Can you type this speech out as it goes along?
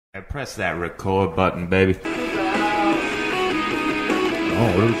Press that record button, baby. Oh,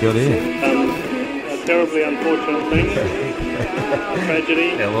 what do we got here? A terribly unfortunate thing, tragedy.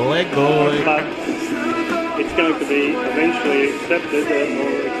 Hello, egg boy. But it's going to be eventually accepted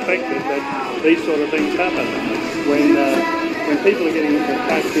or expected that these sort of things happen when people are getting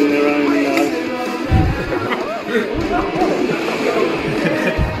attacked in their own.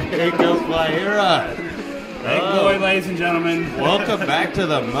 Here goes my hero. Egg Boy, ladies and gentlemen. Welcome back to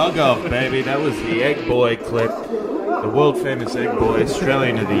the Mugg Off, baby. That was the Egg Boy clip. The world famous Egg Boy,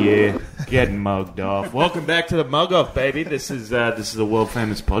 Australian of the Year, getting mugged off. Welcome back to the Mugg Off, baby. This is a world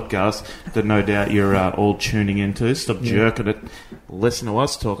famous podcast that no doubt you're all tuning into. Stop jerking it. Listen to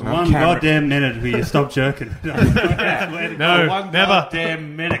us talking. One goddamn minute will you stop jerking. No, One never.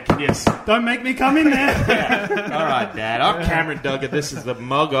 goddamn minute. Can you don't make me come in there. All right, Dad. I'm Cameron Duggan. This is the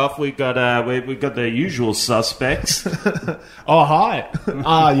Mugg Off. We've got the usual suspects. Oh, hi.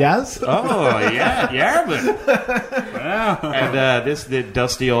 Yaz. Oh, yeah, Yarabin. Wow. And this is the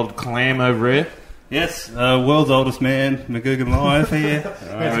dusty old clam over here. Yes, world's oldest man, McGugan Live here. It's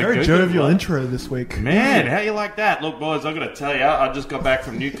a very jovial intro this week. Man, how you like that? Look, boys, I've got to tell you, I just got back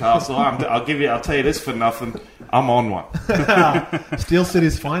from Newcastle. I'll tell you this for nothing. I'm on one. Steel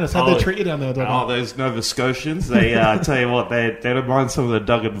City's finest. How'd they treat you down there, Duggan? Oh, those Nova Scotians, they tell you what, they don't mind some of the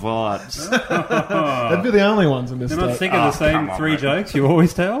Duggan vibes. They'd be the only ones in this You're not state. thinking the same three jokes you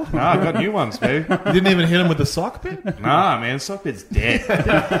always tell? No, I've got new ones, baby. You didn't even hit him with the sock bit? Nah, man, Sockbit's dead.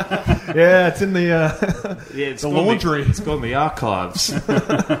 Yeah, it's in the It's the laundry. It's gone in the archives.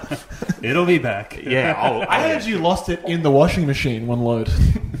 It'll be back. Yeah. I heard you lost it in the washing machine, one load.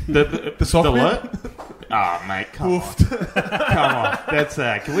 The sock the bit? what? Oh, mate, come on. Come on. That's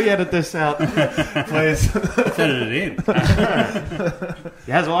can we edit this out, please? Let's edit it in.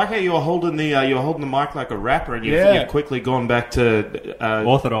 Yeah, I like how you were holding the mic like a rapper, and you've quickly gone back to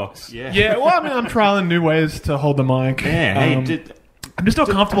Orthodox. Yeah, well, I mean, I'm trialing new ways to hold the mic. Yeah, I'm just not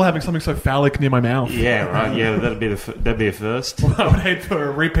comfortable having something so phallic near my mouth. Yeah, right. Yeah, that'd be a first. I would hate for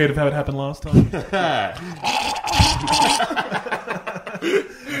a repeat of how it happened last time.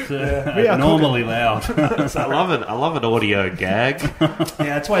 Normally loud. I love it. I love an audio gag. Yeah,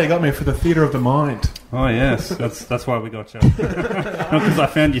 that's why you got me for the theatre of the mind. Oh yes, that's why we got you. Not because I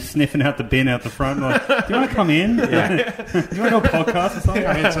found you sniffing out the bin out the front. Like, do you want to come in? Yeah. Do you want to do a podcast or something?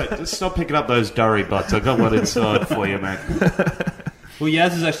 Man, so just stop picking up those durry butts. I got one inside for you, mate. Well,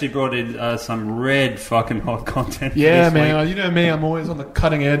 Yaz has actually brought in some red fucking hot content. Yeah, this man. week. You know me. I'm always on the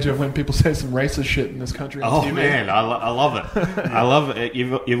cutting edge of when people say some racist shit in this country. On Oh TV. man, I love it. I love it.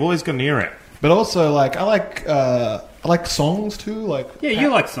 You've always got an ear it. But also, like, I like songs too. Like, Yeah, you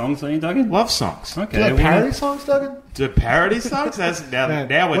like songs, don't you, Duggan? Love songs. Okay. do you like parody songs, Duggan? Do parody songs? That's now Man,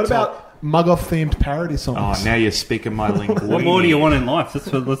 we're what talking. about Mugg Off themed parody songs? Oh, now you're speaking my linguine. What more do you want in life?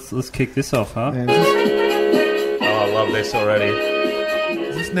 Let's kick this off, huh? Man, Oh, I love this already.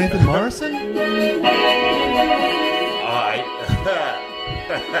 is this Nathan Morrison?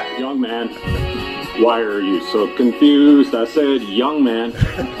 Young man, why are you so confused? I said, young man,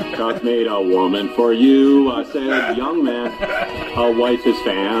 God made a woman for you. I said, young man, a wife is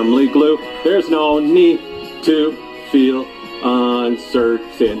family glue. There's no need to feel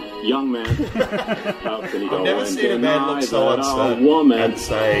uncertain. Young man, how can you go Never and seen a man deny look so that uncertain a woman and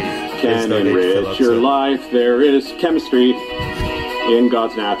say can no need to feel enrich your uncertain. life? There is chemistry in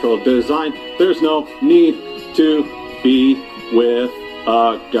God's natural design. There's no need to be with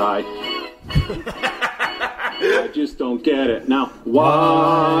a guy. I just don't get it. Now,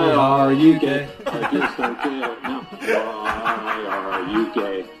 why are you gay? I just don't get it. Now, why are you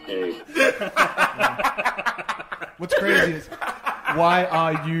gay? Hey. What's crazy is, why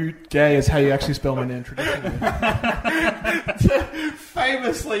are you gay is how you actually spell my name traditionally.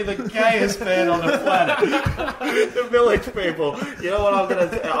 Famously the gayest man on the planet. The village people. You know what I'm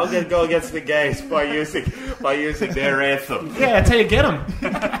gonna go against the gays by using their anthem. Yeah, that's how you get them.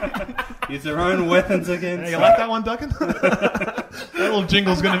 Use their own weapons against. You like that one, Duggan? That little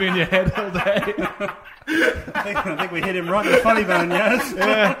jingle's going to be in your head all day. I think we hit him right in the funny bone, yes.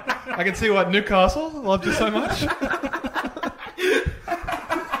 Yeah, I can see what Newcastle loved you so much.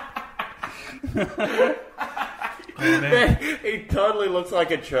 Man, he totally looks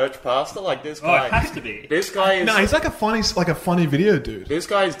like a church pastor. Like this Oh, guy. it has to be. This guy is. No, he's like a funny video dude. This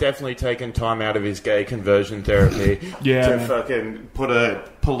guy's definitely taken time out of his gay conversion therapy Yeah, to man. fucking put a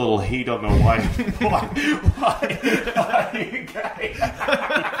little heat on the white. Why are you gay?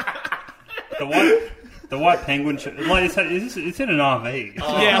 The white penguin. Like it's in an RV.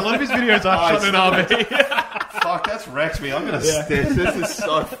 Yeah, a lot of his videos are shot in an RV. Fuck, that's wrecked me. I'm gonna stitch. This is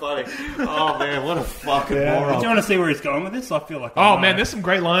so funny. Oh man, what a fucking Do moron. you want to see where he's going with this? I feel like. Oh man, there's some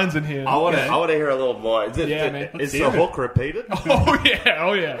great lines in here. I want to hear a little more. Is man. is Let's the hear it. hook repeated?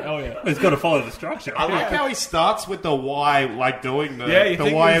 Oh yeah. He's got to follow the structure. I like how he starts with the Y, like doing the Yeah, you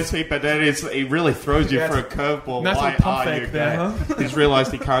think YMC, but then he really throws you for a curveball. Nice Why little pump are you fake there, gay? huh? He's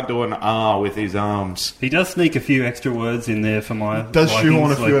realised he can't do an R with his arms. He does sneak a few extra words in there for my. Does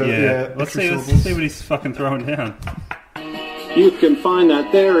shoehorn a few, Let's extra see syllables. what he's fucking throwing down. You can find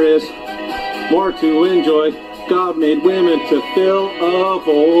that there is more to enjoy. God made women to fill a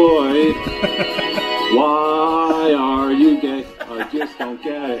void. Why are you gay? I just don't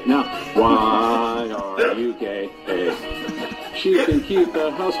get it now. Why are you gay? Hey. She can keep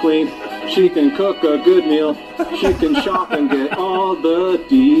the house clean. She can cook a good meal. She can shop and get all the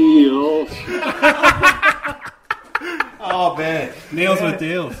deals. Oh man, Nails with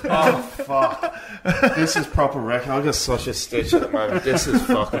deals. oh fuck. This is proper wreck. I got such a stitch at the moment. This is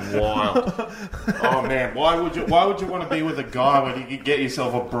fucking wild. Oh man, why would you want to be with a guy when you could get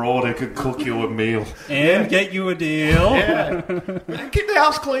yourself a broad who could cook you a meal? And get you a deal. Yeah. Keep the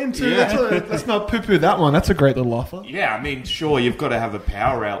house clean too. Yeah. Let's not poo-poo that one. That's a great little offer. Yeah, I mean, sure, you've got to have a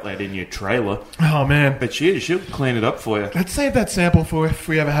power outlet in your trailer, Oh man. but she'll clean it up for you. Let's save that sample for if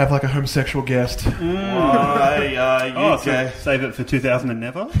we ever have like a homosexual guest. Why are you Oh, so gay? save it for 2000 and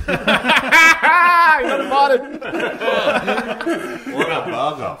never. You're not invited. What a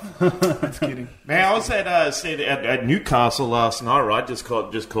Mugg Off. That's kidding. Man, I was at Newcastle last night, right? Just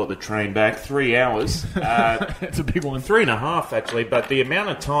caught the train back. 3 hours. It's a big one. 3.5 actually, but the amount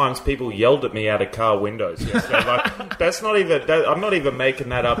of times people yelled at me out of car windows yesterday, like, that's not even. I'm not even making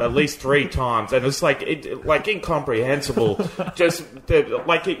that up. At least 3 times, and it's like incomprehensible. Just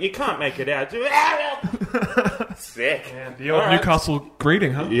you can't make it out. Sick. The old All right. Newcastle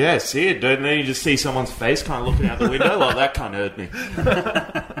greeting, huh? Yeah, see it, dude. And then you just see someone's face kind of looking out the window. Like, that kind of hurt me.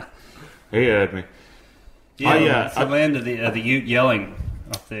 He heard me. Yeah, it's the land of the Ute yelling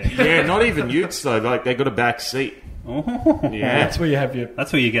up there. Yeah, not even Utes though. Like, they got a back seat. Oh, Yeah. That's where you have your...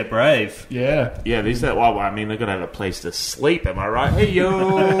 that's where you get brave. Yeah. Yeah, these that. Well, I mean, they're gonna have a place to sleep. Am I right? Hey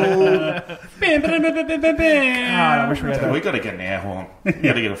yo, I wish we had that. we gotta get an air horn. We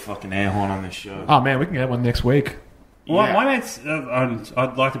gotta get a fucking air horn on this show. Oh man, we can get one next week. Well, Yeah. my mates,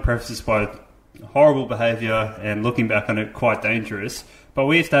 I'd like to preface this by horrible behaviour and looking back on it, quite dangerous. But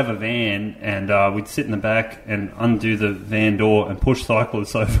we used to have a van, and we'd sit in the back and undo the van door and push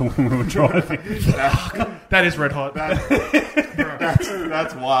cyclists over when we were driving. That is red hot.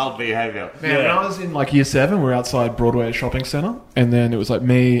 That's wild behaviour. Man, when I was in like year 7, we were outside Broadway Shopping Centre, and then it was like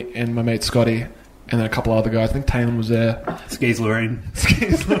me and my mate Scotty, and then a couple other guys. I think Taylor was there. Skis Lorraine.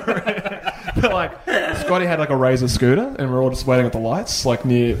 But like, Scotty had like a Razor scooter, and we were all just waiting at the lights, like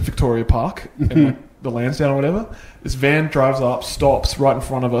near Victoria Park, and like the Lansdowne or whatever. This van drives up, stops right in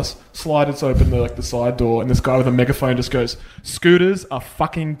front of us, slides open the side door, and this guy with a megaphone just goes, "Scooters are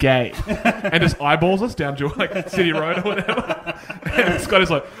fucking gay," and just eyeballs us down to like City Road or whatever. And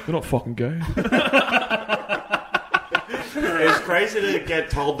Scotty's like, "They're not fucking gay." It's crazy to get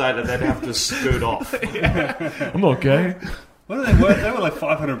told that and then have to scoot off. I'm not gay. What are they worth? They were like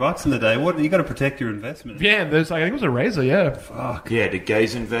 $500 in the day. What you got to protect your investment. Yeah, there's like, I think it was a Razor. Yeah. Yeah, do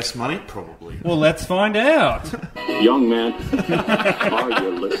gays invest money? Probably. Well, let's find out. Young man, are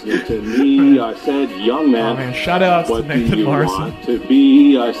you listening to me? I said, young man. Oh man, shout outs to What do Nathan you Morrison. want to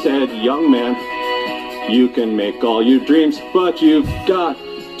be? I said, young man. You can make all your dreams, but you've got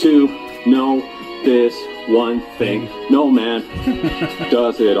to know this one thing. No man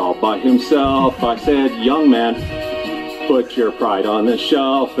does it all by himself. I said, young man, put your pride on the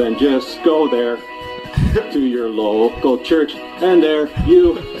shelf and just go there to your local church, and there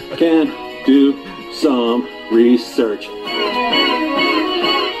you can do some research.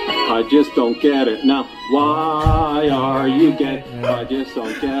 I just don't get it. Now, why are you gay? I just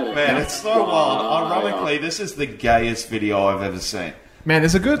don't get it. Man, Now, it's so wild. why Ironically, this is the gayest video I've ever seen. Man,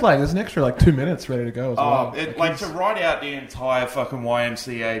 there's an extra like 2 minutes ready to go as well. To write out the entire fucking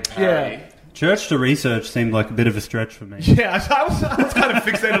YMCA parody. Yeah. Church to research seemed like a bit of a stretch for me. Yeah, I was kind of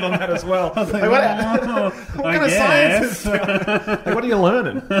fixated on that as well. Like, what kind of science is like, what are you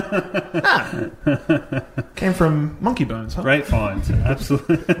learning? Came from monkey bones, huh? Great finds,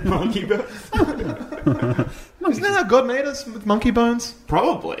 absolutely. Monkey bones. Isn't that how God made us with monkey bones?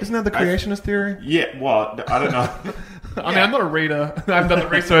 Probably. Isn't that the creationist theory? Yeah, well, I don't know. I mean, I'm not a reader. I haven't done the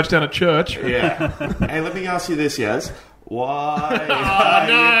research down at church. Yeah. Hey, let me ask you this, Yaz. Why are you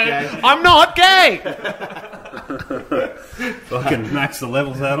gay? I'm not gay! Fucking max the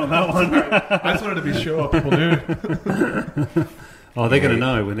levels out on that one. I just wanted to be sure people knew. Oh, they're going to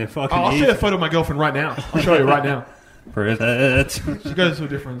know when they're fucking I'll show you a photo of my girlfriend right now. I'll show you right now. Private. She goes to a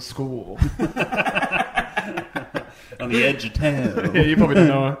different school. On the edge of town. Yeah, you probably don't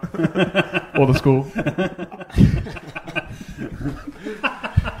know her. Or the school.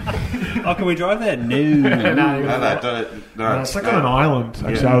 Oh, can we drive there? No. It's like on an island.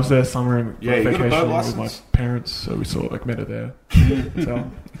 Actually, I was there summer and Yeah, you got a boat vacation with license? my parents, so we sort of like met her there.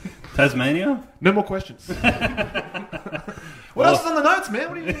 So, Tasmania? no more questions. What else is on the notes, man?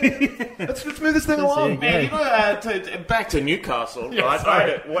 What do you mean? Let's move this thing along. Man, you know, back to Newcastle, right?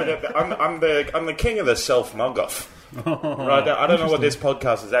 sorry. I'm the king of the self mug off. Right, I don't know what this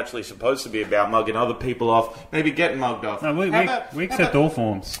podcast is actually supposed to be about, mugging other people off, maybe getting mugged off. No, we accept all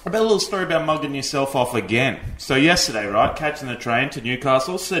forms. I've got a little story about mugging yourself off again. So yesterday, right, catching the train to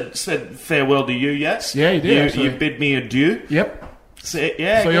Newcastle, said farewell to you, yes? Yeah, you did, actually. You bid me adieu. Yep. So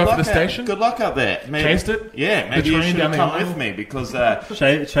you're off to the luck station? Good luck up there. Maybe, Chased it? Yeah, maybe The you train should down have the come aisle? with me because...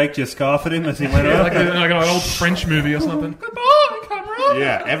 Shaked your scarf at him as he went Yeah, out. like an old French movie or something. Goodbye, camera.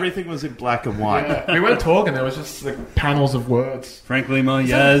 yeah, everything was in black and white. Yeah. We weren't talking. There was just like panels of words. Frankly, my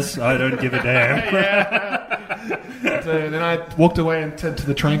Yaz, I don't give a damn. So then I walked away and said to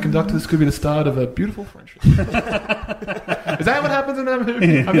the train conductor, "This could be the start of a beautiful friendship." Is that what happens in that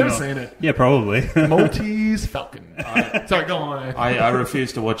movie? I've never seen it. Yeah, probably. Maltese Falcon. Sorry, go on. I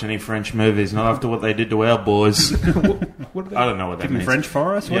refuse to watch any French movies, not after what they did to our boys. What are they? I don't know what that means. French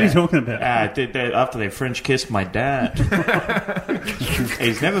forest? What are you talking about? After they French kissed my dad.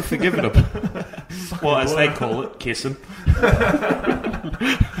 He's never forgiven him. Well, as they call it, kissing.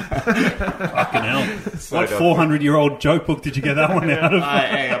 Fucking hell. What 400-year-old joke book did you get that one out of?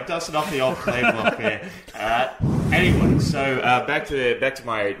 Hey, I'm dusting off the old clay block there. Anyway, so back to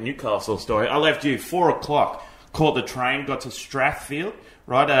my Newcastle story. I left you 4 o'clock, caught the train, got to Strathfield,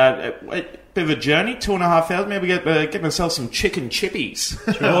 right? A bit of a journey, 2.5 hours. Maybe get myself some chicken chippies.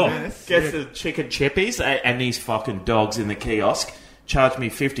 Sure. Get the chicken chippies, and these fucking dogs in the kiosk charged me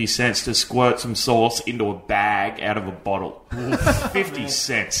 50 cents to squirt some sauce into a bag out of a bottle. 50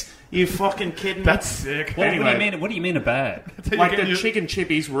 cents. You fucking kidding me? That's sick. What do you mean a bag? Like the chicken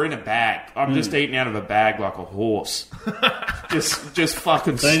chippies were in a bag. I'm just eating out of a bag like a horse. just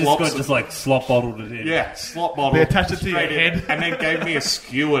fucking They just slops. got just like slop bottled it in. Yeah, slop bottle. They attached it to your straight in, head. and then gave me a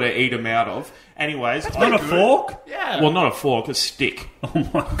skewer to eat them out of. Anyways, Not a fork? Yeah. Well, not a fork, a stick. Oh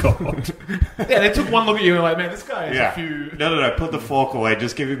my god. Yeah, they took one look at you and were like, man, this guy has Yeah. a few... No. Put the fork away.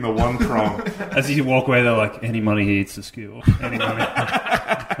 Just give him the one prong. As you walk away, they're like, any money he eats the skewer. Any money.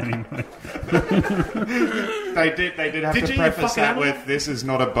 Any money. They did have Did to you, preface you fucking that animal? with, "This is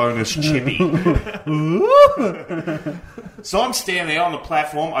not a bonus chippy." So I'm standing there on the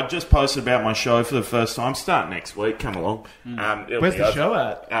platform. I just posted about my show for the first time. Start next week. Come along. It'll Where's be the over. show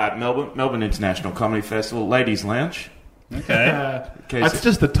at? Melbourne International Comedy Festival, Ladies Lounge. Okay. That's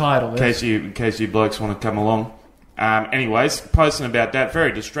just the title. In case you blokes want to come along. Anyways, posting about that,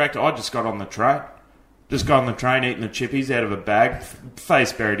 very distracted. I just got on the train. Just got on the train eating the chippies out of a bag,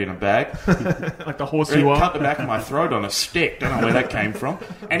 face buried in a bag. Like the horse you Cut are. the back of my throat on a stick. Don't know where that came from.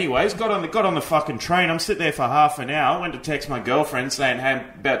 Anyways, got on the fucking train. I'm sitting there for half an hour. Went to text my girlfriend saying, "Hey,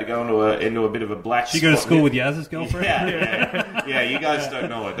 I'm about to go into a bit of a black Did you spot." go to school with Yaz's girlfriend? Yeah. You guys don't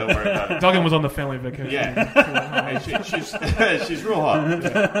know it. Don't worry about it. Duggan was on the family vacation. Yeah. Hey, she's real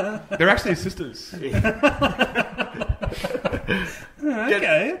hot. They're actually sisters.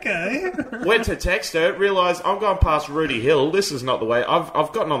 Okay. Went to text her, realised I'm going past Rudy Hill. This is not the way. I've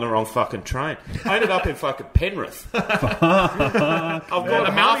gotten on the wrong fucking train. I ended up in fucking Penrith. I've gone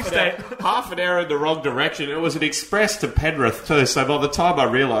The Maori half an hour in the wrong direction. It was an express to Penrith too. So by the time I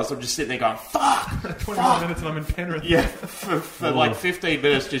realised, I'm just sitting there going, "Fuck!" 21 minutes and I'm in Penrith. Yeah, for like 15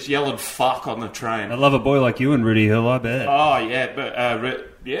 minutes, just yelling "fuck" on the train. I love a boy like you and Rudy Hill, I bet. Oh yeah, but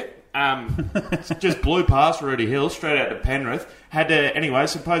just blew past Rudy Hill straight out to Penrith. Had to anyway.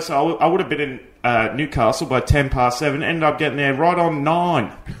 Suppose I would have been in Newcastle by 7:10. Ended up getting there right on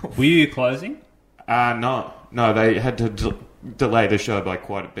 9. Were you closing? No, they had to delay the show by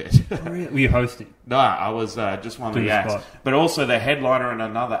quite a bit. Were you hosting? No, I was just one of Doing the the acts, spot. but also the headliner and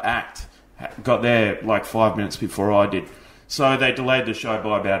another act got there like 5 minutes before I did. So they delayed the show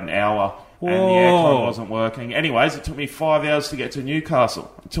by about an hour. And the aircon wasn't working. Anyways, it took me 5 hours to get to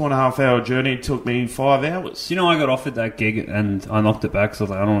Newcastle. A 2.5 hour journey took me 5 hours. Do you know I got offered that gig and I knocked it back because I was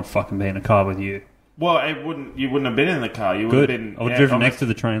like, I don't want to fucking be in a car with you. Well, you wouldn't have been in the car. You would Good. have been. I would have driven next to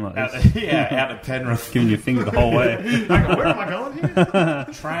the train like this. Out of Penrith. Giving you a finger the whole way. Where am I going here?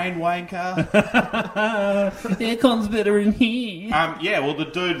 Train wanker. Aircon's better in here. Well, the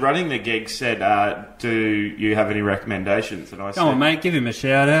dude running the gig said, "Do you have any recommendations?" And I said, Come on, mate, give him a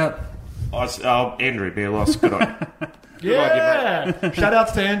shout out. Andrew Beerlos, good on you. Good on you, Yeah. Shout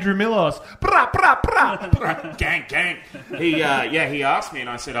outs to Andrew Milos. Brah, brah, brah. Gang. He asked me, and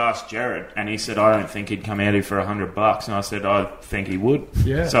I said, ask Jared, and he said, I don't think he'd come out here for $100, and I said, I think he would.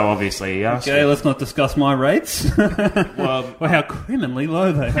 Yeah. So obviously he asked. Okay, me. let's not discuss my rates. Well, or how criminally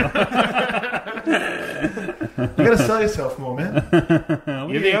low they are. You got to sell yourself more, man.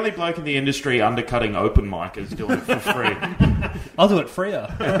 you're the only bloke in the industry undercutting open micers doing it for free. I'll do it freer.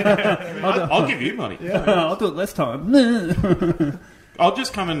 I'll give you money. I'll do it less time. I'll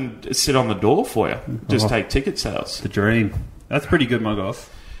just come and sit on the door for you. Just take ticket sales. The dream. That's pretty good, Mugg Off.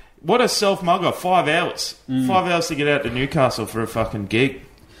 What a self-mug off. 5 hours. 5 hours to get out to Newcastle for a fucking gig.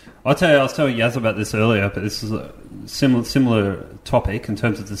 I was telling Yaz about this earlier, but this is a similar topic in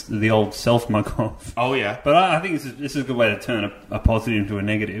terms of the old self-Mugg Off. Oh, yeah. But I think this is a good way to turn a positive into a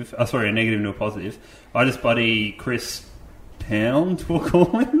negative. A negative into a positive. I just buddy Chris Pound, we'll call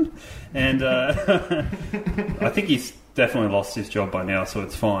him. And I think he's definitely lost his job by now, so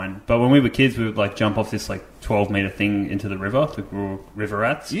it's fine. But when we were kids, we would like jump off this like 12-meter thing into the river, the river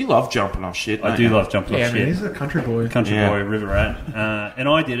rats. You love jumping off shit, I do love jumping Yeah, off man, shit. he's a country boy. Country boy, river rat. And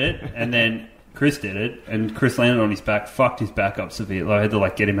I did it, and then Chris did it, and Chris landed on his back, fucked his back up severely. I had to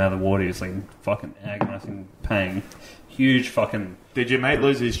like get him out of the water. He was like fucking agonising pain. Huge fucking... Did your mate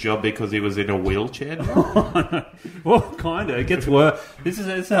lose his job because he was in a wheelchair? Well, kind of. It gets worse. This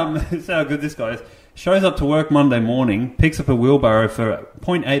is how good this guy is. Shows up to work Monday morning, picks up a wheelbarrow for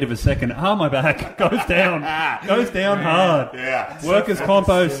 0.8 of a second. Oh, my back. Goes down. Goes down hard. Yeah. Workers'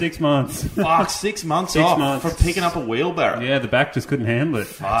 compo, 6 months. Fuck, 6 months 6 off months. for picking up a wheelbarrow. Yeah, the back just couldn't handle it.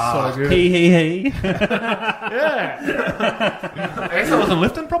 So good. He. Yeah. I guess I wasn't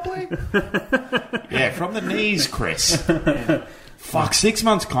lifting properly. Yeah, from the knees, Chris. Fuck, 6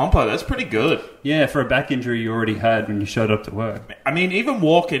 months compo, that's pretty good. Yeah, for a back injury you already had when you showed up to work. I mean, even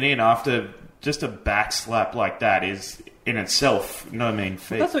walking in after just a back slap like that is, in itself, no mean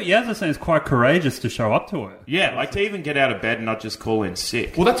feat. That's what Yaz was saying, is quite courageous to show up to work. Yeah, like to even get out of bed and not just call in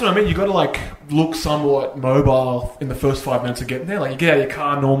sick. Well, that's what I mean. You got to like look somewhat mobile in the first 5 minutes of getting there. Like you get out of your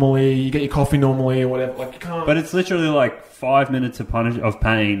car normally, you get your coffee normally, or whatever. Like you can't. But it's literally like 5 minutes of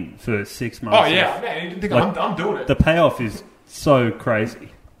pain for 6 months. Oh yeah, man. You didn't think Like, I'm doing it. The payoff is so crazy.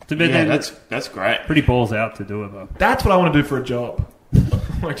 Yeah, that's great. Pretty balls out to do it though. That's what I want to do for a job.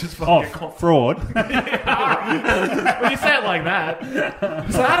 Like just fucking get confident. Fraud. When you say it like that,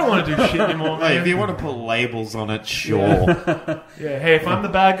 it's like, I don't want to do shit anymore, man. Hey, if you want to put labels on it, sure. Yeah, hey, if I'm the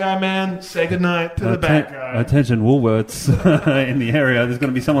bad guy, man, say goodnight to the bad guy. Attention, Woolworths in the area. There's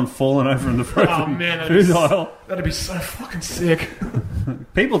going to be someone falling over in the frozen Oh man, food aisle. that'd be so fucking sick.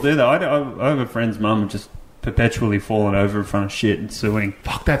 People do that. I have a friend's mum just perpetually falling over in front of shit and suing.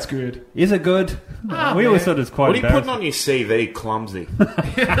 Fuck, that's good. Is it good? Ah, we always man. thought it was quite What are you putting embarrassing. on your CV? Clumsy.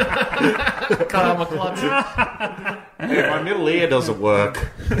 I'm a clumsy. My middle ear doesn't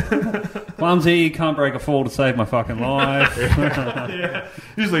work. Clumsy, can't break a fall to save my fucking life. Yeah.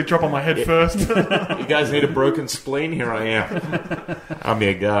 Usually drop on my head first. You guys need a broken spleen? Here I am. I'm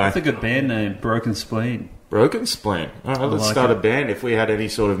your guy. That's a good band name, Broken Spleen. Broken spleen. All right, let's like start it. a band if we had any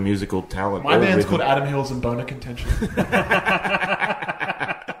sort of musical talent. My or band's rhythm. called Adam Hills and Boner Contention. What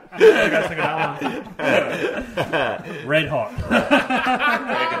do you guys think of that one? Red Hot.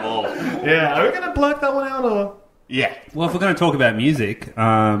 Take 'em all. Yeah, are we going to black that one out or? Yeah. Well, if we're going to talk about music,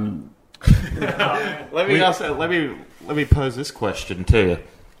 Let me pose this question to you.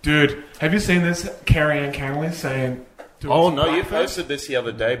 Dude, have you seen this? Carrie Ann Connolly saying... Oh no, you posted this the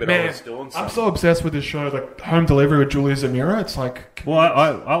other day, but I Man, was doing something. I'm so obsessed with this show, like Home Delivery with Julia Zamira. It's like... well,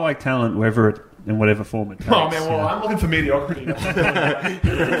 I like talent wherever it, in whatever form it takes. Oh man, well, I'm looking for mediocrity now. That's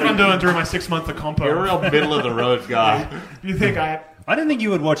what I'm doing during my 6 months of compo. You're a real middle of the road guy. You think I don't think you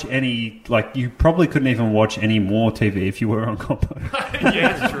would watch any, like, you probably couldn't even watch any more TV if you were on compo.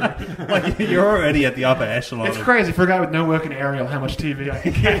 Yeah, it's true. Like, you're already at the upper echelon. It's crazy for a guy with no work in Ariel how much TV I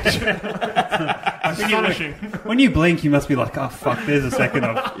can catch. Astonishing. When you blink, you must be like, oh, fuck, there's a second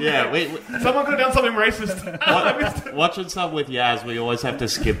of... Yeah, Someone could have done something racist. watching something with Yaz, we always have to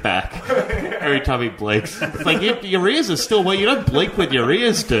skip back every time he blinks. It's like your ears are still well. You don't blink with your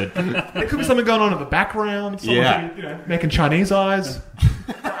ears, dude. There could be something going on in the background. Someone Yeah. could be, making Chinese eyes.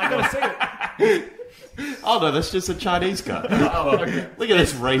 I gotta see it. Oh no, that's just a Chinese guy. Oh, okay. Look at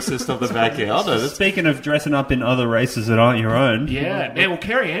this racist on the back here. Oh no, that's Speaking of dressing up in other races that aren't your own, Yeah, well,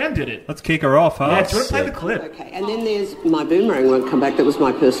 Carrie Ann did it. let's kick her off, huh? Yeah, do you want to play the clip? Okay, and then there's My Boomerang Won't Come Back. That was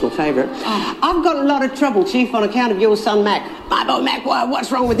my personal favourite. I've got a lot of trouble, Chief, on account of your son, Mac. My boy, Mac,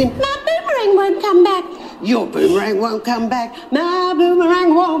 what's wrong with him? My boomerang won't come back. Your boomerang won't come back. My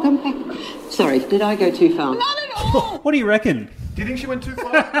boomerang won't come back. Sorry, did I go too far? Not at all. What do you reckon? Do you think she went too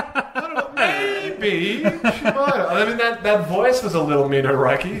far? No. Maybe she might. I mean, that voice was a little Mino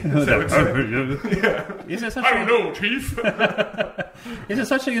Reiki. Is there such I don't know, Chief. Is there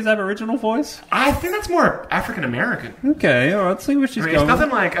such thing as Aboriginal voice? I think that's more African American. Okay, all right. Let's see where she's I mean, going. it's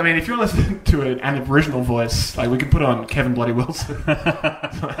nothing like. I mean, if you want to listen to an Aboriginal voice, like we can put on Kevin Bloody Wilson.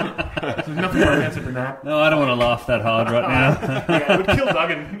 There's nothing more offensive than that. No, I don't want to laugh that hard right now. Yeah, it would kill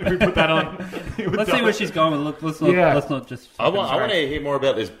Duggan if we put that on. Let's see where she's going. Look, let's not just. I want to hear more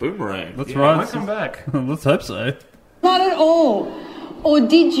about this boomerang. Let's I might come back. Let's hope so. Not at all. Or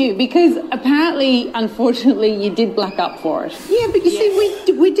did you? Because apparently, unfortunately, you did black up for it. Yeah, but you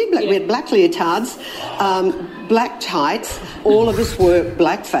see, we did black. We had black leotards, black tights. All of us were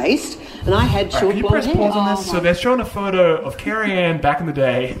black-faced, and I had short Can you blonde press hair. pause on this? So they're showing a photo of Carrie Ann back in the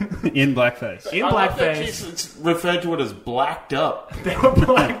day In blackface. in I love that blackface. she's referred to it as blacked up. They were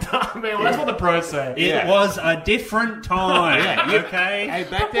blacked up, man. Well, that's what the pros say. It was a different time. Yeah, okay. Hey,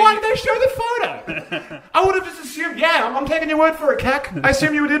 back But then, why did they show the photo? I would have just assumed, yeah, I'm taking your word for it, Cac. I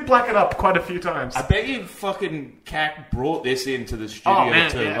assume you did black it up quite a few times. I bet you fucking Cat brought this into the studio man,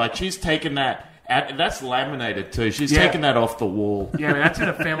 too. yeah. Like she's taken that. That's laminated too. She's taken that off the wall. Yeah, man, that's in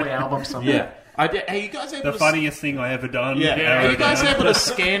a family album somewhere. Yeah. Hey, you guys able The to funniest thing I ever done. Are you guys able to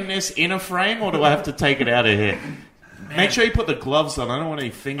scan this in a frame, or do I have to take it out of here? Make sure you put the gloves on. I don't want any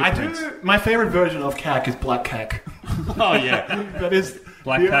I fingerprints. do. My favorite version of Cac is Black Cac. Oh yeah. That is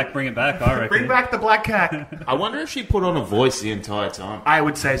Black Pack, bring it back, I reckon. Bring back the Black Cac. I wonder if she put on a voice the entire time. I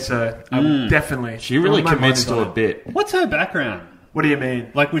would say so. I would definitely. She really My commits money's to on a it. bit. What's her background? What do you mean?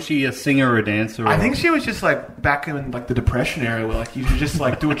 Like, was she a singer or a dancer? I think she was just like back in like the Depression era, where like you could just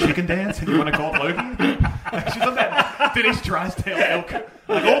like do a chicken dance and you want to call it Logie. She's on that Denise Drysdale ilk.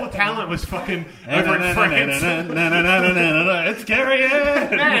 Like all the talent was fucking over in France. It's Carrie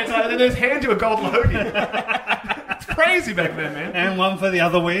Ann! Man, it's like, there's hand you a gold Logie. It's crazy back then, man. And one for the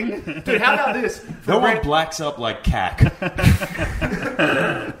other wing. Dude, how about this? No one blacks up like Cac.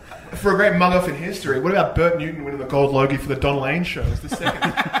 For a great mug off in history, what about Bert Newton winning the gold Logie for the Don Lane show? It's the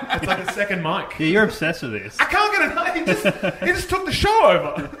second. It's like the second mic. Yeah, you're obsessed with this. I can't get it. He just took the show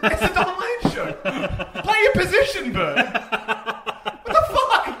over. It's the Don Lane show. Play your position, Bert. What the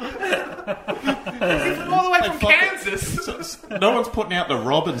fuck? He's all the way from Kansas. No one's putting out the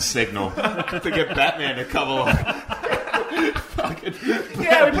Robin signal to get Batman to come along.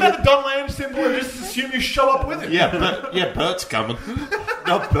 Yeah, we put out the Don Lane symbol and just assume you show up with him. Yeah, Bert's coming.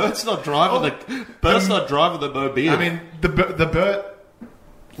 No, Bert's not driving the mobile. I mean, the Bert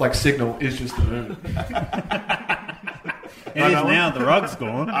like signal is just the moon. It is now. The rug's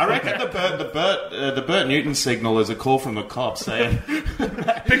gone. I reckon the Bert Newton signal is a call from the cops saying,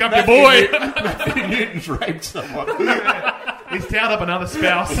 Pick up your boy. Matthew Newton's raped someone. He's tied up another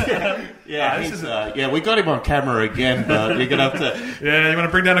spouse. We got him on camera again, but you're gonna have to. Yeah, you want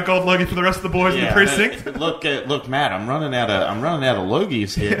to bring down a gold Logie for the rest of the boys in the precinct? Look, Matt, I'm running out of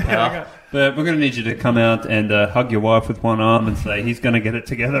Logies here, pal. But we're going to need you to come out and hug your wife with one arm and say he's going to get it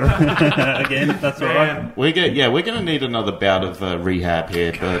together again. If that's all right. We're going to need another bout of rehab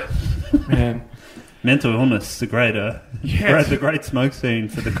here, but Man. Mental illness, the great smoke scene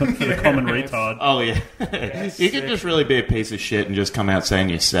for the common retard. oh yeah, you can just really be a piece of shit and just come out saying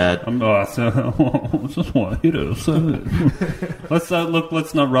you're sad. Just want to hit her. So.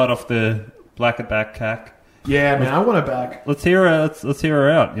 Let's not write off the black at back cack. Yeah, man, I want her back. Let's hear her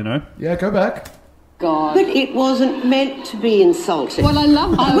out. You know. Yeah, go back. God. But it wasn't meant to be insulting. Well, I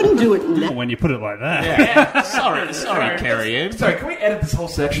love I wouldn't do it now. When you put it like that. Yeah. sorry, Carrie Ann. Sorry, can we edit this whole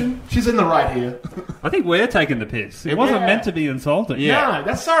section? She's in the right here. I think we're taking the piss. It wasn't meant to be insulting. Yeah. No,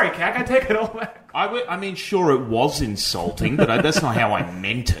 that's sorry, Cac. I take it all back. I mean, sure, it was insulting, but that's not how I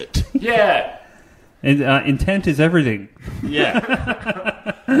meant it. Yeah. And, intent is everything.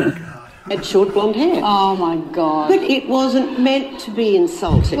 Yeah. Had short blonde hair. Oh my God. But it wasn't meant to be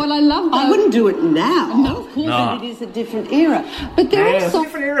insulting. Well, I love I wouldn't do it now. No, of course. No. It is a different era. But there Yeah, are it's a some.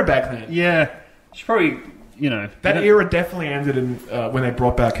 different era back then. Yeah. She probably, you know. That era definitely ended in when they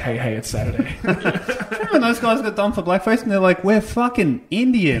brought back Hey Hey It's Saturday. Remember when those guys got done for blackface and they're like, we're fucking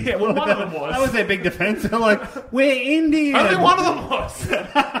Indian. Yeah, well, one of them was. That was their big defense. They're like, we're Indian. Only one of them was.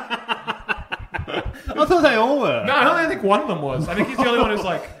 I thought they all were. No, I don't think one of them was. I think he's the only one who's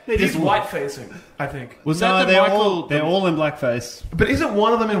like, he's white facing, I think. Was No, that the Michael? they're all in blackface. But isn't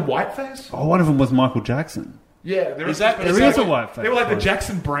one of them in whiteface? Oh, one of them was Michael Jackson. Yeah, there Is that- there there is a whiteface They were like the one.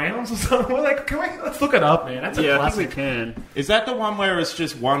 Jackson Browns or something. We're like, let's look it up, man. That's a classic. can. Is that the one where it's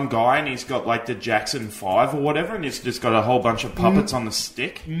just one guy and he's got like the Jackson 5 or whatever, and he's just got a whole bunch of puppets on the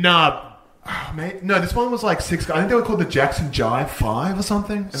stick? Nah. Oh, mate. No, this one was like 6 guys. I think they were called the Jackson Jive 5 or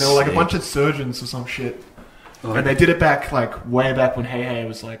something. And they were like a Sick. bunch of surgeons or some shit. And they did it back, like, way back when Hey Hey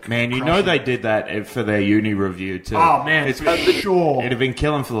was, like... Man, you crushing. know they did that for their uni review, too. Oh, man, it's for sure. It'd have been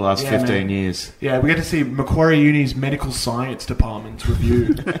killing for the last 15 years. Yeah, we get to see Macquarie Uni's medical science department's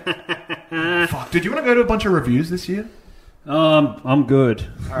review. Fuck, dude, you want to go to a bunch of reviews this year? I'm good.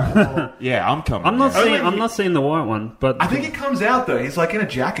 All right, well, Yeah, I'm coming. I'm not seeing the white one, but I think he comes out, though. He's, like, in a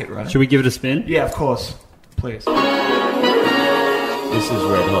jacket, right? should we give it a spin? Yeah, of course. Please. This is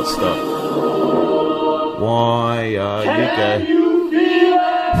red hot stuff. Why are you gay?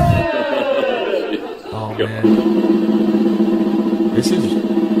 Oh, man. This is...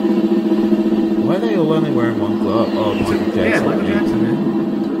 Why are they all only wearing one glove? Oh, Michael Jackson. Yeah, Michael Jackson,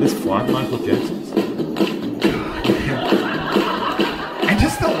 man. There's 5 Michael Jacksons. And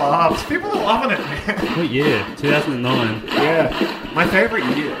just the laughs. People are loving it, man. What year? 2009. Yeah. My favorite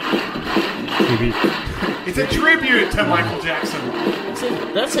year. It's a tribute to Michael Jackson.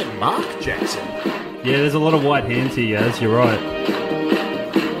 That's it, Mark Jackson. Yeah, there's a lot of white hands here, Yaz. You're right.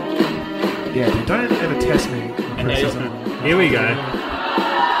 Yeah, but don't ever test me. Here we go.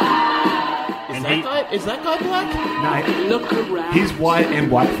 Is that guy black? No, he's white and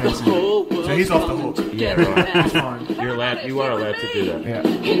white fencing. So he's off the hook. Yeah, right. It's fine. You are allowed to do that. Yeah.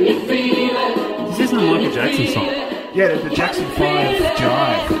 This isn't a Michael Jackson song. Yeah, the Jackson 5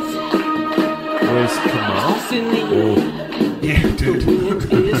 jive. Where's Kamal? Oh. Yeah, dude.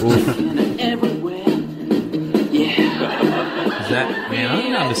 Is that... Man, I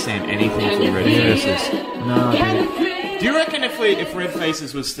don't understand anything from Red Faces. No, dude. Do you reckon if Red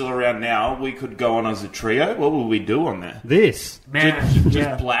Faces was still around now, we could go on as a trio? What would we do on there? This. Man,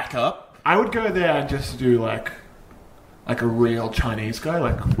 Just black up? I would go there and just do like a real Chinese guy,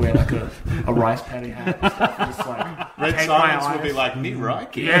 like wear like a rice paddy hat and stuff, and just like Red take Silence my would be eyes. like, me,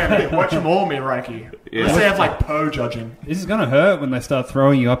 right? Yeah, man, watch them all, me, Reiki. Yeah. Unless they have like Poe judging. This is going to hurt when they start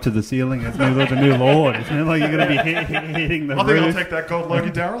throwing you up to the ceiling as new, like a new lord. Isn't it like you're going to be hitting the I think I'll roof? take that gold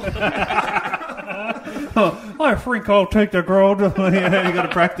Logie, Daryl. I think I'll take the gold. Yeah, you got to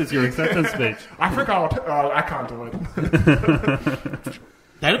practice your acceptance speech. I think I can't do it.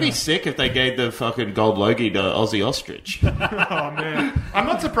 That'd be sick if they gave the fucking gold Logie to Ozzy Ostrich. Oh man, I'm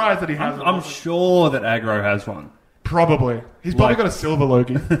not surprised that he has. I'm sure that Aggro has one. Probably. He's probably Like- got a silver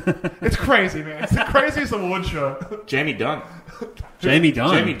Logie. It's crazy, man. It's the craziest award show. Jamie Dunn. Jamie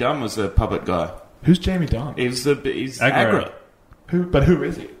Dunn. Jamie Dunn was the puppet guy. Who's Jamie Dunn? He's Aggro. Aggro. Who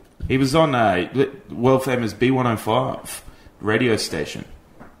is he? He was on world famous B105 radio station.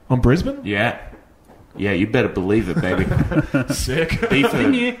 On Brisbane? Yeah. Yeah, you better believe it, baby. Sick.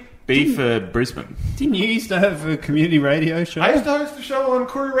 B for Brisbane. Didn't you used to have a community radio show? I used to host a show on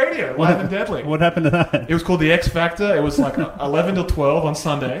Koori Radio, Live and Deadly. What happened to that? It was called The X Factor. It was like 11 till 12 on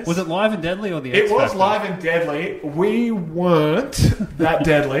Sundays. Was it Live and Deadly or the It X was Factor? live and deadly. We weren't that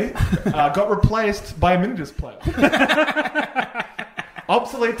deadly. Got replaced by a mini disc player.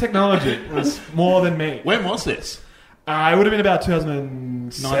 Obsolete technology was more than me. When was this? It would have been about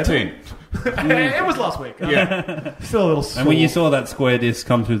 2007. 19. It was last week. Yeah. Still a little sore. And when you saw that square disc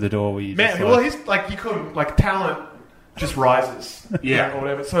come through the door, were you just Man, like, well, he's like, you couldn't, like, talent just rises. Yeah. Or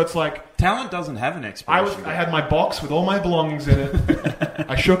whatever. So it's like, Talent doesn't have an I expiration. had my box with all my belongings in it.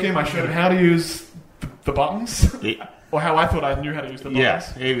 I shook him. I showed him how to use the buttons. Yeah. Or how I thought I knew how to use the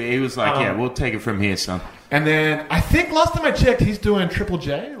buttons. Yeah, he was like, yeah, we'll take it from here, son. And then I think last time I checked, he's doing Triple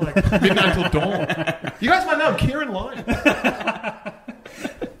J, like midnight till dawn. You guys might know him, Kieran Lyons.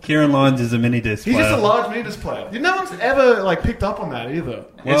 Kieran Lyons is a mini disc He's player. just a large mini disc player. No one's ever like picked up on that either.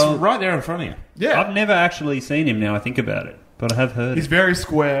 It's right there in front of you. Yeah, I've never actually seen him now I think about it, but I have heard he's it. very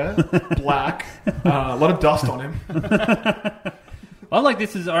square, black, a lot of dust on him. I like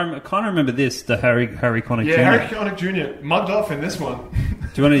this. I kind of remember this, the Harry Connick Yeah, Jr. Harry Connick Jr. mugged off in this one.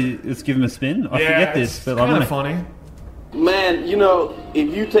 Do you want to let's give him a spin? I forget this, it's but kind I'm of funny. Man, you know,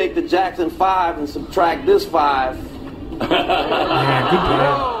 if you take the Jackson 5 and subtract this 5, Yeah, good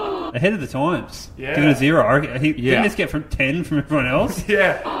player. ahead of the times. Yeah. Give it a 0. Didn't this get from 10 from everyone else?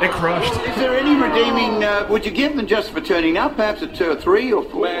 Yeah, they crushed. Is there any redeeming? Would you give them just for turning up? Perhaps a 2 or 3 or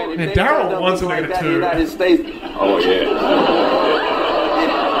 4? man, if Man, they Daryl done wants something to make like it that in the a 2. United States. Oh, yeah.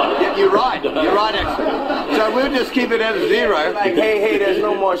 You're right. You're right, actually. So we'll just keep it at a 0. Like, hey, there's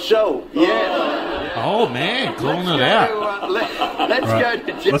no more show. Yeah. Oh, man, calling it out. Let's go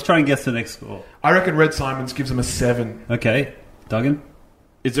to Let's try and guess the next score. I reckon Red Simons gives him a 7. Okay, Duggan.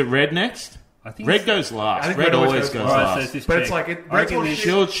 Is it Red next? I think Red it's- goes I last. think Red Red always always goes goes All right, so last. it's this But chick. it's like it. I Red's reckon whole this-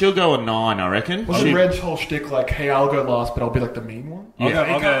 shtick, She'll go a 9, I reckon. wasn't Red's whole shtick like, hey, I'll go last, but I'll be like the mean one? I'll go-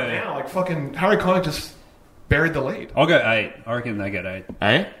 He I'll can't go- now. Like fucking Harry Connick just buried the lead. I'll go 8. I reckon they get 8.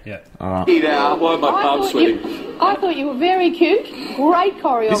 Eh? Yeah. Eat out. Why my palms sweating? I thought you were very cute. Great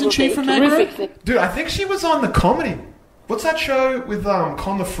choreography. Isn't she from that terrific. group? Dude, I think she was on the comedy. What's that show with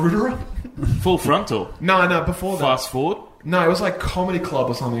Con the Fruiterer? Full Frontal. No, before that. Fast Forward. No, it was like Comedy Club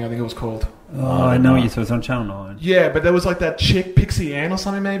or something, I think it was called. Oh, I know what you said. It's on Channel 9. Yeah, but there was like that chick, Pixie Ann or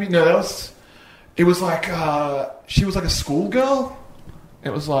something maybe? No, it was like, she was like a schoolgirl. It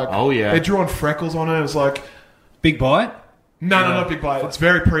was like, oh yeah, they drew on freckles on her. It was like, Big Bite? No, not Big Bite. It's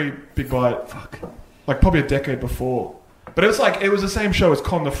very pre-Big Bite. Fuck. Like probably a decade before. But it was the same show as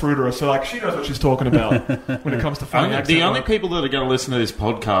Con the Fruiterer, so like she knows what she's talking about when it comes to funny accent. The only people that are going to listen to this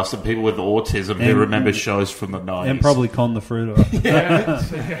podcast are people with autism who remember shows from the 90s. And probably Con the Fruiterer. Yeah.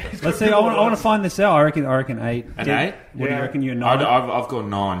 Let's see, I want to find this out. I reckon 8. An 8? What do you reckon? You're 9? I've got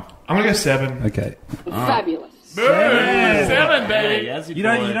 9. I'm going to go 7. Okay. Fabulous. 7, baby! Yeah, You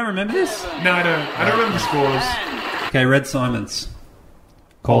don't remember this? No, I don't. I don't remember the scores. Okay, Red Simons.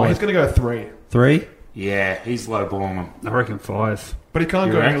 He's going to go 3. 3? Yeah, he's lowballing them. I reckon 5. But he can't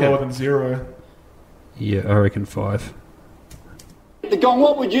You go any reckon? lower than 0. Yeah, I reckon 5. The gong,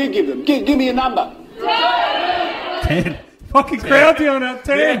 what would you give them? Give me a number. 10. Fucking crowd down at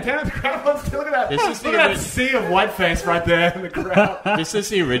 10. Yeah, damn, the crowd wants to look at that. This is Look at that sea of whiteface right there in the crowd. This is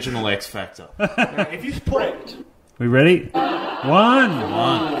the original X Factor. If you put We ready?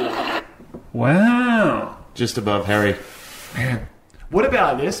 1. Wow. Just above Harry. Man. What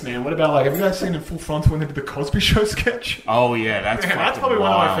about this, man? What about, like, have you guys seen in Full Frontal when they did the Cosby Show sketch? Oh yeah, that's Man, that's fucking probably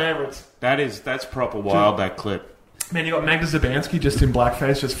one of my wild. favorites. That's proper wild, that clip. Man, you got Magda Zabansky just in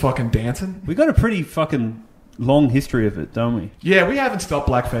blackface, just fucking dancing. We got a pretty fucking long history of it, don't we? Yeah, we haven't stopped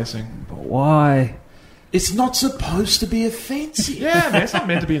blackfacing. But why? It's not supposed to be offensive. Yeah, man, it's not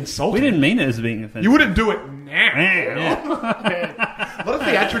meant to be insulting. We didn't mean it as being offensive. You wouldn't do it now. Yeah. A lot of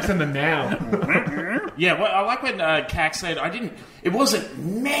theatrics in the now. Yeah, well, I like when Cac said, it wasn't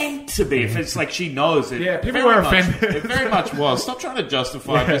meant to be. If it's like she knows it. Yeah, people very were much- offended. It very much was. Stop trying to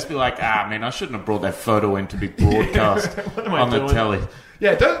justify it. Just be like, man, I shouldn't have brought that photo in to be broadcast What am I on the doing? telly.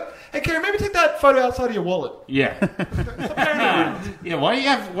 Yeah, don't. Hey, Kerry, maybe take that photo outside of your wallet. Yeah. Yeah, why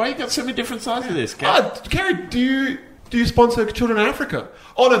you got so many different sides of this, Cac? Kerry, do you sponsor children in Africa?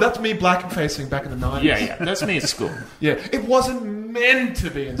 Oh no, that's me black-facing back in the 90s. Yeah, that's me at school. Yeah, it wasn't meant to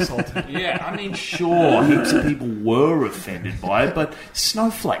be insulting. Yeah, I mean, sure, heaps of people were offended by it, but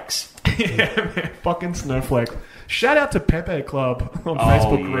snowflakes. Yeah, man, fucking snowflake. Shout out to Pepe Club on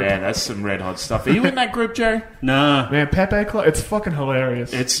Facebook group. Yeah, that's some red hot stuff. Are you in that group, Jerry? Nah. Man, Pepe Club, it's fucking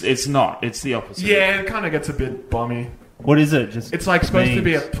hilarious. It's not. It's the opposite. Yeah, it kind of gets a bit bummy. What is it? Just It's like supposed to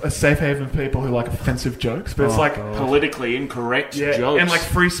be memes. a safe haven for people who like offensive jokes, but it's like Politically incorrect yeah, jokes. and like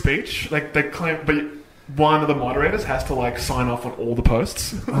free speech. Like they claim, but one of the moderators has to like sign off on all the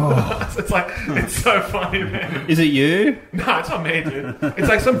posts. So it's like it's so funny, man. Is it you? No, it's not me, dude. It's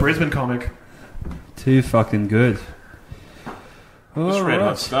like some Brisbane comic. Too fucking good. It's All red right.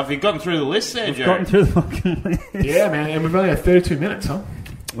 hot stuff. You've gotten through the list there, We've Jerry. gotten through the fucking list. Yeah, man, and we've only had 32 minutes, huh?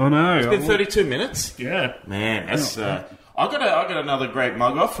 I know. It's been 32 minutes. Yeah. Man, that's. I got another great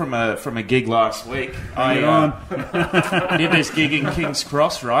mug off from a gig last week. I did this gig in King's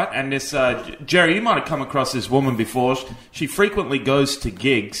Cross, right? And this Jerry, you might have come across this woman before. She frequently goes to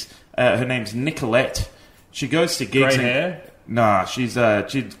gigs. Her name's Nicolette. She goes to gigs. Grey hair? Nah, she's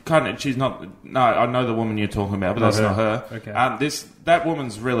not. No, I know the woman you're talking about, but that's her. not her. Okay. That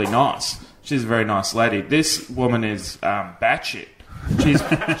woman's really nice. She's a very nice lady. This woman is batshit. She's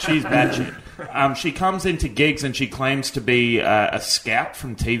batshit. She comes into gigs and she claims to be a scout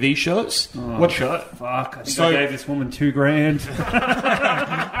from TV shows. Oh, What show? fuck. I think So- I gave this woman $2,000. She's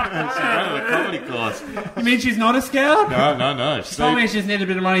running the comedy course. You mean she's not a scout? No. Told me she just needed a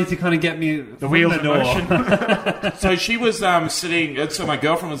bit of money to kind of get me the wheels in in the door. motion. So she was sitting. So my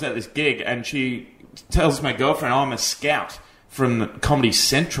girlfriend was at this gig, and she tells my girlfriend, "I'm a scout from Comedy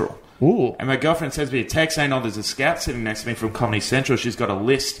Central." Ooh. And my girlfriend sends me a text saying, "Oh, there's a scout sitting next to me from Comedy Central. She's got a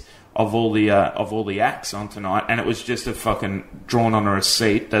list of all the acts on tonight," and it was just a fucking drawn on her a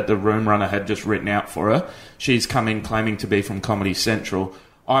seat that the room runner had just written out for her. She's come in claiming to be from Comedy Central.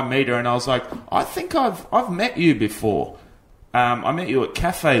 I meet her and I was like, "I think I've met you before. I met you at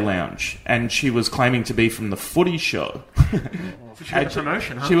Cafe Lounge," and she was claiming to be from the Footy Show. She had a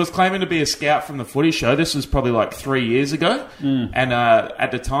promotion, huh? She was claiming to be a scout from the Footy Show. This was probably like 3 years ago. And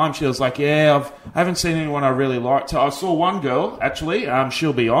at the time, she was like, "Yeah, I haven't seen anyone I really liked. I saw one girl, actually.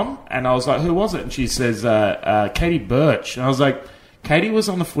 She'll be on." And I was like, "Who was it?" And she says, Katie Birch. And I was like, "Katie was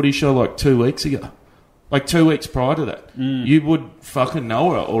on the Footy Show like 2 weeks ago. Like 2 weeks prior to that. You would fucking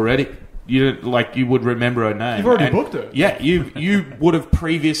know her already. you would remember her name. You've already booked her. Yeah, you would have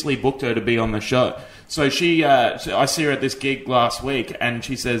previously booked her to be on the show. So I see her at this gig last week, and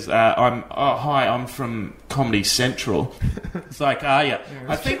she says, hi, I'm from Comedy Central. It's like, are you?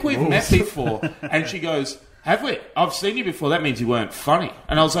 I think we've met before. And she goes, have we? I've seen you before. That means you weren't funny.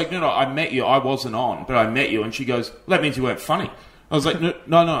 And I was like, no, I met you. I wasn't on, but I met you. And she goes, well, that means you weren't funny. I was like, no,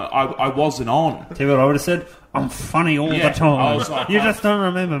 I wasn't on. Tell you what I would have said? I'm funny all the time. I was like, you just don't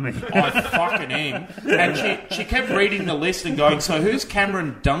remember me. I fucking am. And she kept reading the list and going, so who's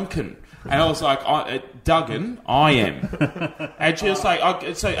Cameron Duncan? And I was like, Duggan, I am. And she was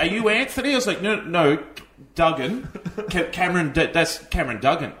like, so are you Anthony? I was like, no, Duggan. Cameron, that's Cameron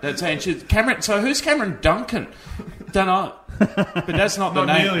Duggan. And she's Cameron, so who's Cameron Duncan? Don't know. But that's not the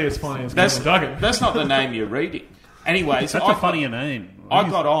name. Not nearly as funny as Cameron Duggan. That's not the name you're reading. Anyways, Such a funnier name. I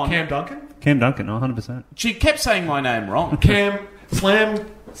got on. Cam Duncan? Cam Duncan, 100%. She kept saying my name wrong.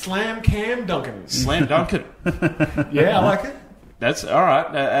 Slam Cam Duncan. Slam Duncan. Yeah, I like it. That's all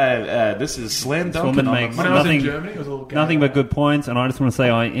right. This is Slam Duncan. Woman makes When I was in Germany, it was a little nothing but good points, and I just want to say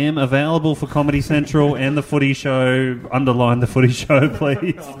I am available for Comedy Central and the Footy Show. Underline the Footy Show,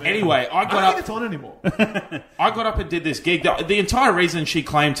 please. Anyway, I don't think it's on anymore. I got up and did this gig. The entire reason she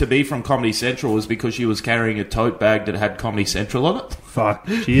claimed to be from Comedy Central was because she was carrying a tote bag that had Comedy Central on it. Fuck,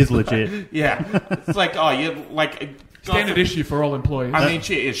 she is legit. Yeah, it's like, oh, you like. Standard issue for all employees. I mean,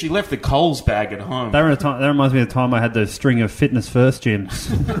 she left the Coles bag at home. That reminds me of the time I had the string of Fitness First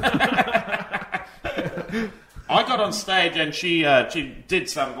gyms. I got on stage and she did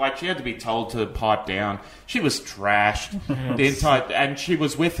some, like, she had to be told to pipe down. She was trashed the entire, and she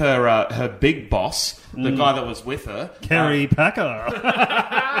was with her big boss, the guy that was with her, Kerry Packer.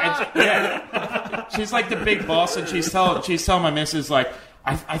 She's like the big boss, and she's telling my missus, like,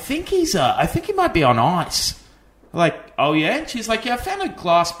 I think he might be on ice. Like, oh yeah? And she's like, yeah, I found a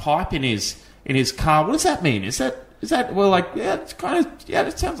glass pipe in his car. What does that mean? Is that we're like, yeah, it's kind of, yeah,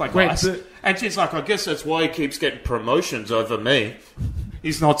 it sounds like ice. And she's like, I guess that's why he keeps getting promotions over me.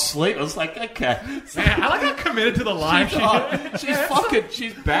 He's not sleeping. I was like, okay. Man, I like how committed to the line she's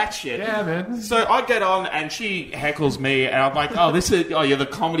batshit. Yeah, man. So I get on and she heckles me, and I'm like, you're the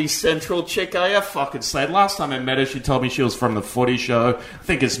Comedy Central chick, are you? Fucking sad. Last time I met her, she told me she was from the Footy Show. I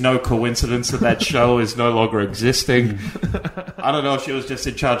think it's no coincidence that show is no longer existing. I don't know if she was just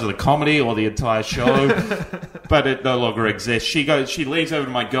in charge of the comedy or the entire show, but it no longer exists. She leans over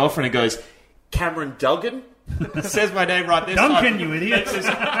to my girlfriend and goes, Cameron Duggan? Says my name right this Duncan, time. you idiot.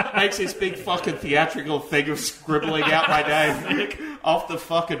 Makes this big fucking theatrical thing of scribbling out my name off the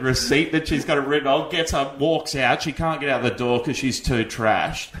fucking receipt that she's got it written on. Gets up, walks out. She can't get out the door because she's too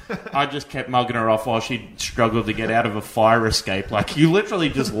trashed. I just kept mugging her off while she struggled to get out of a fire escape. Like, you literally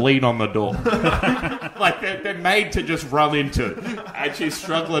just lean on the door. Like, they're made to just run into. And she's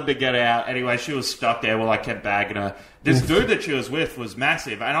struggling to get out. Anyway, she was stuck there while I kept bagging her. This dude that she was with was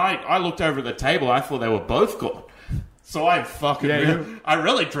massive, and I looked over at the table. I thought they were both gone. So I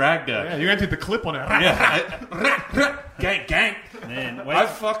really dragged her. Yeah, you went to the clip on it. Yeah, gang. Man,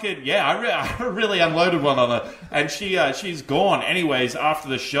 I really unloaded one on her, and she's gone. Anyways, after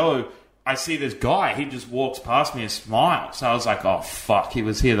the show, I see this guy. He just walks past me and smiles. So I was like, oh fuck, he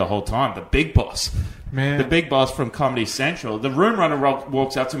was here the whole time. The big boss. Man. The big boss from Comedy Central. The room runner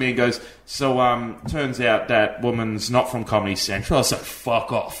walks up to me and goes, so, turns out that woman's not from Comedy Central. I was like,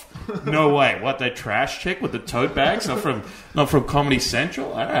 fuck off. No way. What, that trash chick with the tote bags? Not from Comedy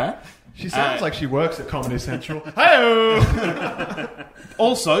Central? All right. She sounds like she works at Comedy Central. Hey-o!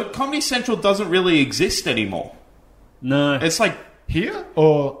 Also, Comedy Central doesn't really exist anymore. No. It's like... Here?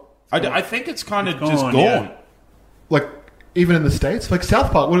 Or... I think it's kind of just gone. Yeah. Like... Even in the States? Like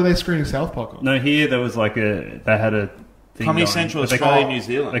South Park, what are they screening South Park on? No, here there was like they had a thing Comedy going, Central Australia, New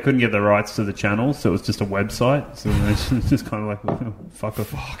Zealand. They couldn't get the rights to the channel, so it was just a website. So it's just kind of like, well, fuck off.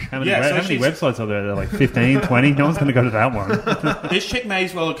 How many websites are there? They're like 15, 20? No one's going to go to that one. This chick may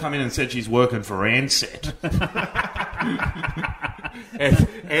as well have come in and said she's working for Ansett.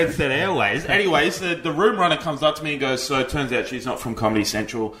 Ansett Airways. Anyways, the room runner comes up to me and goes, so it turns out she's not from Comedy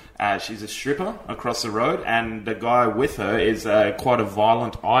Central. She's a stripper across the road, and the guy with her is quite a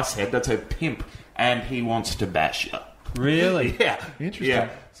violent icehead. That's her pimp, and he wants to bash her. Really? Yeah. Interesting. Yeah.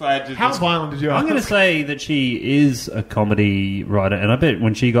 So how violent did you ask? I'm going to say that she is a comedy writer, and I bet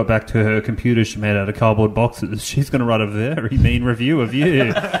when she got back to her computer she made out of cardboard boxes, she's going to write a very mean review of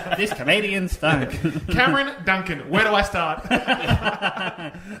you. This comedian stunk. Cameron Duncan, where do I start?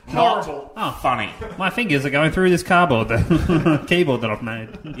 Horrible. Oh, funny. My fingers are going through this keyboard that I've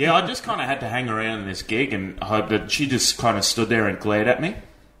made. Yeah, I just kind of had to hang around in this gig and hope that she just kind of stood there and glared at me.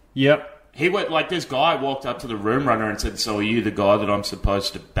 Yep. He went, like, this guy walked up to the room runner and said, so are you the guy that I'm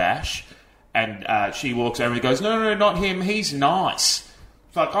supposed to bash? And she walks over and goes, no, not him, he's nice.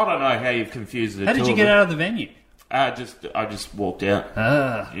 It's like, I don't know how you've confused the two. How did you get out of the venue? I just walked out.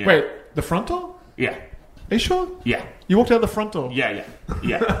 Yeah. Wait, the front door? Yeah. Are you sure? Yeah. You walked out the front door? Yeah.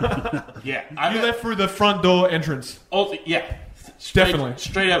 Yeah. You left through the front door entrance? Yeah. Definitely.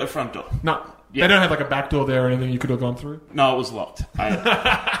 Straight out the front door. No. Yeah. They don't have like a back door there or anything you could have gone through? No, it was locked.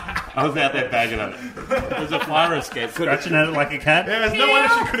 I was out there bagging on it. There's a fire escape. Scratching at it like a cat? Yeah, there's no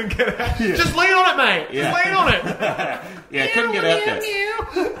wonder she couldn't get out. Yeah. Just lean on it, mate. Yeah. Just lean on it. Yeah, couldn't get out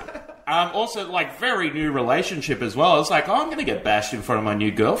there. Also, like, very new relationship as well. It's like, I'm going to get bashed in front of my new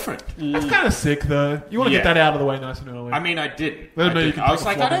girlfriend. That's kind of sick, though. You want to get that out of the way nice and early. I mean, I did. I was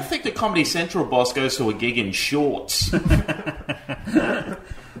like, I don't think the Comedy Central boss goes to a gig in shorts.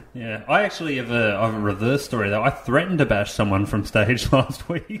 Yeah, I actually have a reverse story, though. I threatened to bash someone from stage last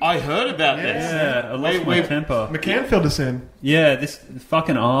week. I heard about this. Yeah, I lost my temper. McCann filled us in. Yeah, this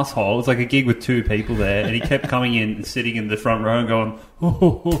fucking asshole. It was like a gig with 2 people there, and he kept coming in and sitting in the front row and going,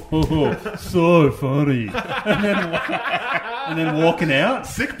 oh, so funny. And then walking out.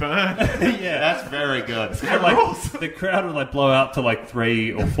 Sick burn. Yeah, that's very good. And, like, the crowd would like blow out to like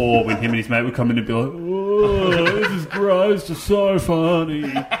 3 or 4 when him and his mate would come in and be like, oh, this is gross, it's so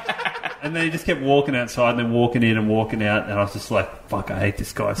funny. And then he just kept walking outside and then walking in and walking out, and I was just like, fuck, I hate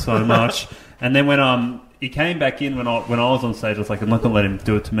this guy so much. And then when he came back in when I was on stage, I was like, I'm not going to let him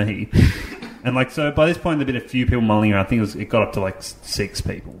do it to me. And like, so by this point there'd been a few people mulling around. I think it got up to like 6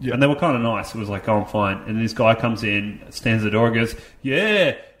 people. Yeah. And they were kind of nice. It was like, oh, I'm fine. And this guy comes in, stands at the door and goes,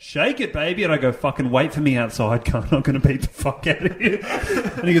 yeah, shake it, baby. And I go, fucking wait for me outside, cunt. I'm going to beat the fuck out of you.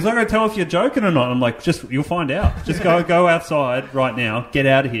 And he goes, I'm going to tell if you're joking or not. I'm like, you'll find out. Just go outside right now. Get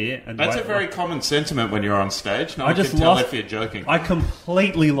out of here. And that's wait. A very common sentiment when you're on stage. No I one just can tell lost, if you're joking. I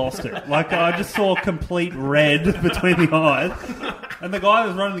completely lost it. Like, I just saw complete red between the eyes. And the guy that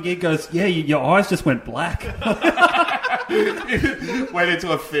was running the gig goes, yeah, your eyes just went black. Went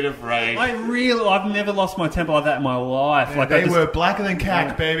into a fit of rage. I've never lost my temper like that in my life. Yeah, like they were blacker than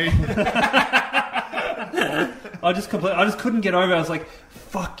cack, baby. I just couldn't get over it. I was like,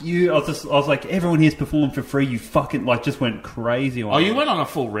 fuck you. I was like, everyone here's performing for free. You fucking, like, just went crazy on you went on a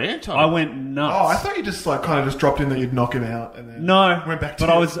full rant on I went nuts. Oh, I thought you just, like, kind of just dropped in that you'd knock him out and then went back to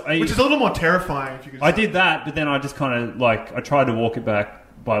which is a little more terrifying if you could. I did that, but then I just kind of, like, I tried to walk it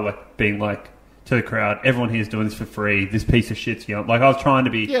back by, like, being like, to the crowd, everyone here's doing this for free. This piece of shit's young. Like, I was trying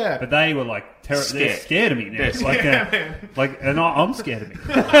to be, but they were like, they're scared of me now. And I'm scared of me.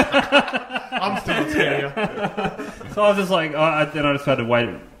 I'm still not scared of you. So I was just like, then I just had to wait.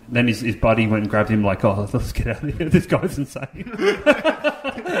 Then his buddy went and grabbed him, like, oh, let's get out of here. This guy's insane.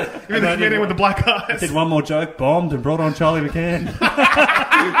 You're the comedian with the black eyes. Did one more joke, bombed, and brought on Charlie McCann.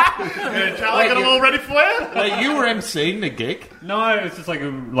 Charlie got them all ready for you? Like, you were emceeing the gig? No, it was just like a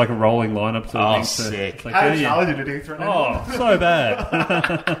rolling lineup sort of thing. Sick. Like, how did Charlie do? Did he threaten anyone? Oh, so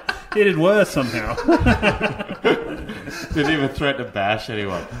bad. He did worse somehow. Didn't even threaten to bash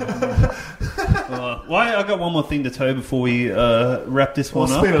anyone. Well, I got one more thing to tell before we wrap this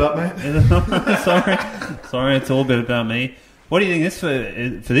one up. Speed it up, mate. Sorry, it's all a bit about me. What do you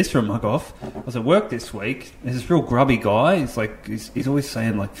think for this from Mugg Off? I was at work this week. There's this real grubby guy. He's like, he's always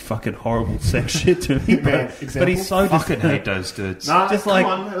saying like fucking horrible sex shit to me. But he's so fucking hate those dudes. Nah, just like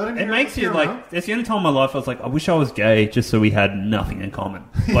it makes you like. It's the only time in my life I was like, I wish I was gay just so we had nothing in common.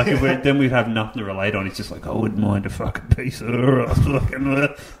 Like then we'd have nothing to relate on. He's just like, I wouldn't mind a fucking piece of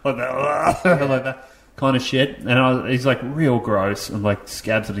like that. Kind of shit, and he's like real gross and like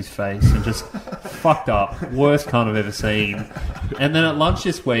scabs at his face and just fucked up, worst cunt I've ever seen. And then at lunch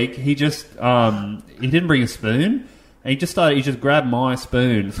this week, he just he didn't bring a spoon, and he just grabbed my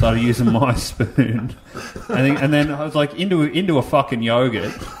spoon and started using my spoon, and then I was like into a fucking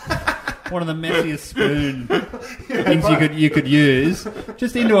yogurt. One of the messiest spoon things you could use,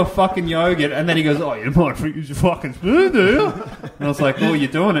 just into a fucking yogurt, and then he goes, "Oh, you might use your fucking spoon, do you?" And I was like, "Oh, you're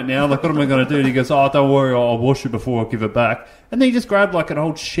doing it now. Like, what am I going to do?" And he goes, "Oh, don't worry, I'll wash it before I give it back." And then he just grabbed like an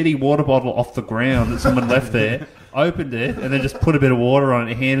old shitty water bottle off the ground that someone left there, opened it, and then just put a bit of water on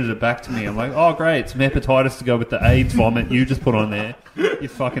it and handed it back to me. I'm like, "Oh, great, some hepatitis to go with the AIDS vomit you just put on there, you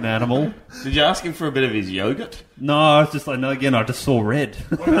fucking animal." Did you ask him for a bit of his yogurt? No, I was just like, no, again, I just saw red.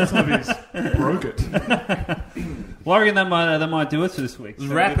 What about some of his yogurt? Well, I reckon that might do it for this week.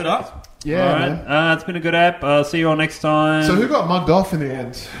 Let's wrap it up. Yeah, all right. It's been a good app. See you all next time. So who got mugged off in the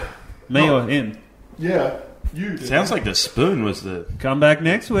end? Me or him? Yeah. You did. Sounds like the spoon was the... Come back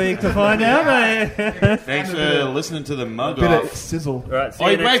next week to find out, mate. Thanks for listening to the Mug Bit of Off. sizzle. Right, see Oh,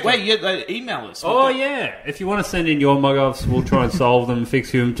 you next wait, time. email us. Oh, yeah. If you want to send in your mug offs, we'll try and solve them,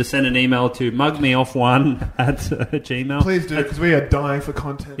 fix them. Just send an email to mugmeoff1 at gmail. Please do, because we are dying for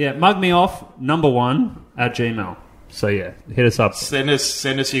content. Yeah, mugmeoff1 at gmail. So, yeah, hit us up. Send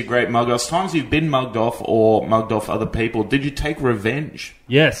us your great mug offs. Times you've been mugged off or mugged off other people. Did you take revenge?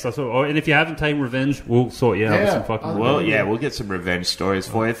 Yes, that's all. And if you haven't taken revenge, we'll sort you out with some fucking... Well, yeah, we'll get some revenge stories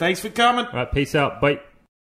for you. Thanks for coming. All right, peace out. Bye.